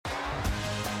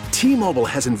T-Mobile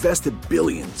has invested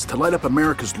billions to light up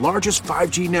America's largest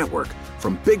 5G network,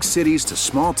 from big cities to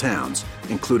small towns,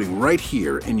 including right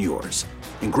here in yours.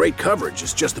 And great coverage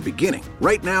is just the beginning.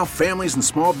 Right now, families and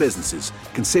small businesses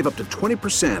can save up to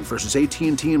 20% versus AT&T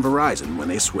and Verizon when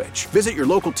they switch. Visit your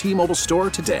local T-Mobile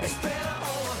store today.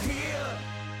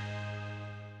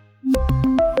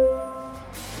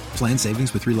 Plan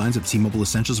savings with 3 lines of T-Mobile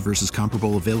Essentials versus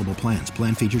comparable available plans.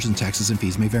 Plan features and taxes and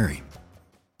fees may vary.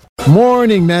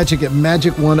 Morning Magic at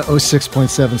Magic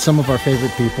 106.7. Some of our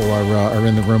favorite people are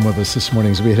in the room with us this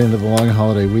morning as we head into the long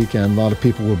holiday weekend. A lot of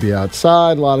people will be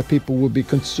outside. A lot of people will be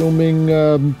consuming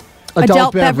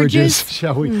adult beverages,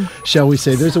 shall we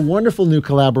say. There's a wonderful new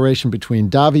collaboration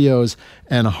between Davios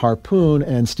and Harpoon,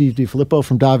 and Steve DiFilippo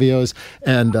from Davios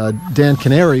and Dan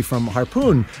Canary from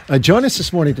Harpoon. Join us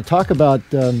this morning to talk about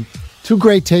two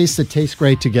great tastes that taste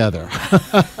great together.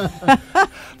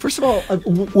 First of all,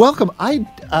 welcome.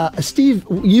 Steve,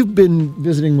 you've been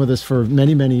visiting with us for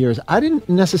many, many years. I didn't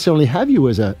necessarily have you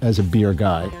as a beer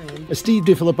guy. Steve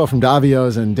DiFilippo from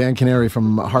Davios and Dan Canary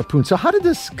from Harpoon. So how did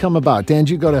this come about? Dan,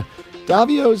 did you go to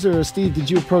Davios, or Steve,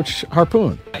 did you approach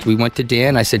Harpoon? We went to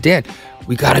Dan. I said, Dan,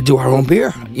 we got to do our own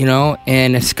beer,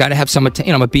 and it's got to have some,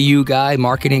 I'm a BU guy,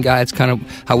 marketing guy. It's kind of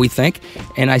how we think.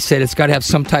 And I said, it's got to have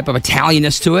some type of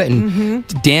Italianness to it. And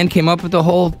Dan came up with the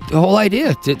whole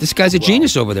idea. This guy's a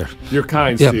genius over there. You're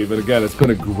kind, Steve. And again, it's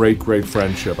been a great, great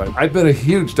friendship. I've been a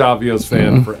huge Davios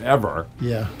fan forever.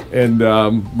 Yeah. And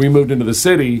we moved into the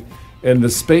city, and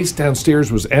the space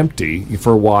downstairs was empty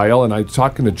for a while. And I was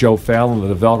talking to Joe Fallon, the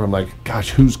developer. I'm like, gosh,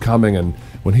 who's coming? And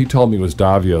when he told me it was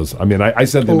Davios, I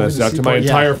sent the message out to my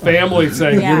entire family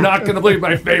saying, you're not going to believe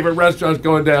my favorite restaurant's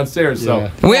going downstairs. So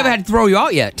and we haven't had to throw you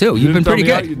out yet, too. You've been pretty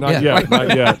good. Not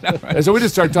yet. And so we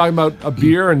just started talking about a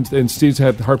beer, and Steve's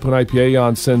had Harpoon IPA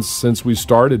on since we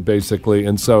started, basically.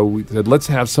 And so we said, let's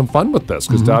have some fun with this,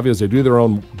 because Davios, they do their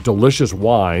own delicious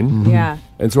wine. Yeah.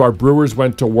 And so our brewers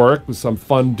went to work with some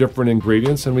fun, different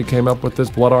ingredients, and we came up with this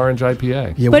Blood Orange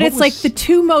IPA. Yeah, but it's like the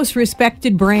two most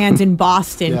respected brands in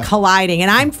Boston colliding. And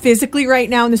I'm physically right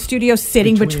now in the studio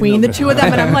sitting between the two of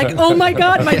them, and I'm like, oh my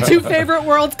God, my two favorite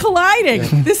worlds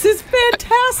colliding. This is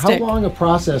fantastic. How long a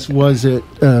process was it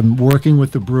working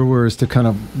with the brewers to kind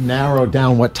of narrow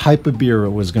down what type of beer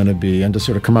it was going to be, and to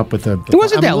sort of come up with a... It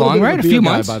wasn't that long, right? A few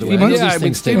months. By the way. Yeah,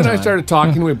 Steve and I started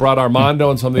talking. We brought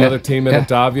Armando and some of the other team in at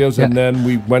Davios, and then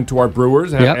we went to our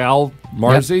brewers, and Al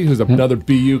Marzi, who's another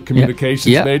BU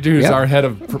communications major, who's our head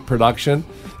of production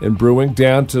and brewing,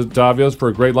 down to Davios for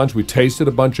a great lunch. We tasted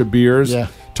a bunch of beers,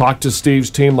 talked to Steve's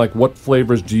team, like, what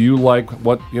flavors do you like,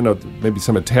 what, maybe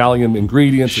some Italian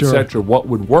ingredients, etc., what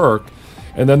would work.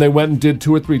 And then they went and did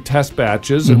 2 or 3 test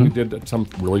batches, and we did some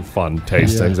really fun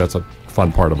tastings. That's a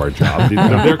fun part of our job.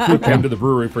 Their crew came to the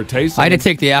brewery for a tasting. I had to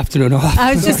take the afternoon off.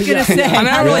 I was just going to say. I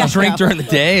don't really drink during the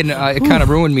day, and it kind of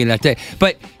ruined me that day.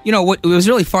 But, it was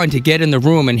really fun to get in the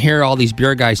room and hear all these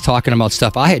beer guys talking about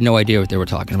stuff. I had no idea what they were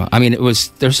talking about. I mean,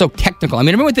 they're so technical. I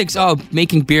mean, everyone thinks,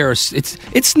 making beer,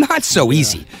 it's not so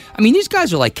easy. I mean, these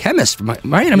guys are like chemists, right?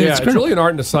 I mean, it's really an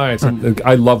art and a science. And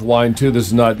I love wine, too. This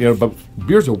is not, but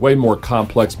beer's a way more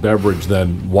complex beverage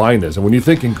than wine is. And when you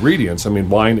think ingredients, I mean,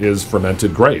 wine is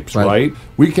fermented grapes, right?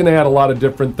 We can add a lot of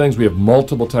different things. We have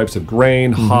multiple types of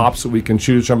grain, hops that we can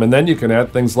choose from. And then you can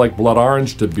add things like blood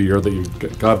orange to beer that you,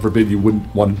 God forbid, you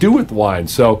wouldn't want to do with wine.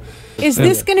 So, is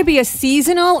this going to be a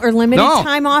seasonal or limited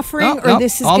time offering, or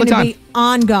this is going to be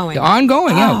ongoing?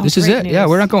 Ongoing, This is it. News. Yeah,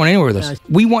 we're not going anywhere with this.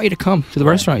 We want you to come to the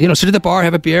restaurant. Sit at the bar,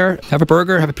 have a beer, have a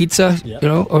burger, have a pizza,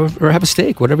 or have a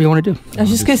steak, whatever you want to do. I was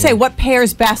just going to say, what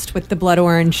pairs best with the blood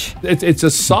orange? It's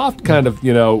a soft kind of,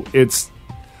 it's...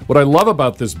 What I love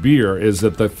about this beer is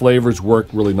that the flavors work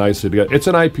really nicely together. It's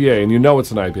an IPA, and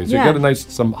it's an IPA. So you get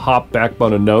some hop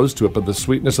backbone and nose to it, but the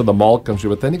sweetness of the malt comes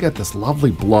through. But then you get this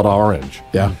lovely blood orange.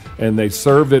 Yeah. And they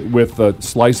serve it with a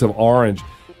slice of orange.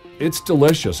 It's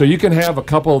delicious. So you can have a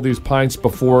couple of these pints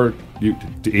before you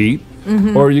to eat,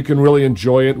 or you can really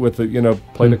enjoy it with a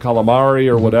plate of calamari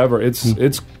or whatever.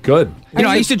 It's good.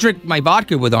 I used to drink my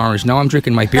vodka with orange. Now I'm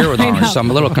drinking my beer with orange, so I'm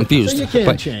a little confused. So you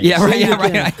can't change. Yeah,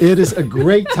 right. It is a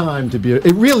great time to be.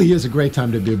 It really is a great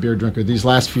time to be a beer drinker. These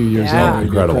last few years,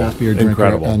 incredible, craft beer drinker,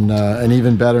 incredible, and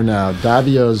even better now,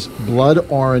 Davios Blood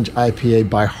Orange IPA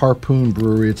by Harpoon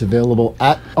Brewery. It's available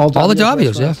at all the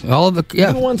Davios. All of the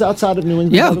the ones outside of New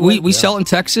England. Yeah, we sell it in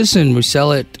Texas, and we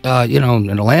sell it in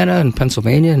Atlanta and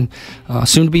Pennsylvania, and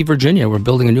soon to be Virginia. We're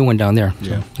building a new one down there.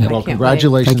 Yeah. Well,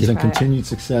 congratulations and continued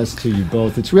success to you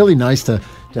both. It's really nice to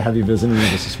have you visiting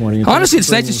with us this morning. Honestly, it's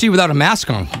nice to see you without a mask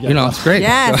on. It's great.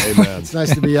 Yes. It's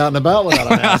nice to be out and about without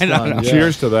a mask on.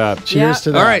 Cheers to that. Cheers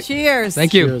to that. All right. Cheers.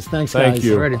 Thank you. Cheers. Thanks, guys. Thank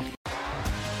you. Alrighty.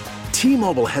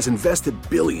 T-Mobile has invested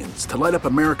billions to light up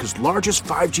America's largest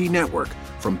 5G network,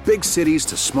 from big cities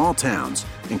to small towns,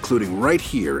 including right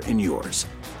here in yours.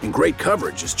 And great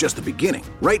coverage is just the beginning.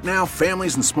 Right now,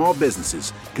 families and small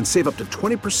businesses can save up to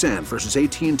 20% versus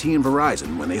AT&T and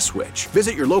Verizon when they switch.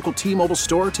 Visit your local T-Mobile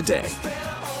store today.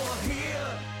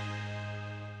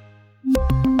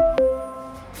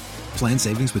 Plan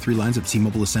savings with 3 lines of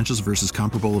T-Mobile Essentials versus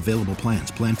comparable available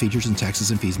plans. Plan features and taxes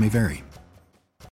and fees may vary.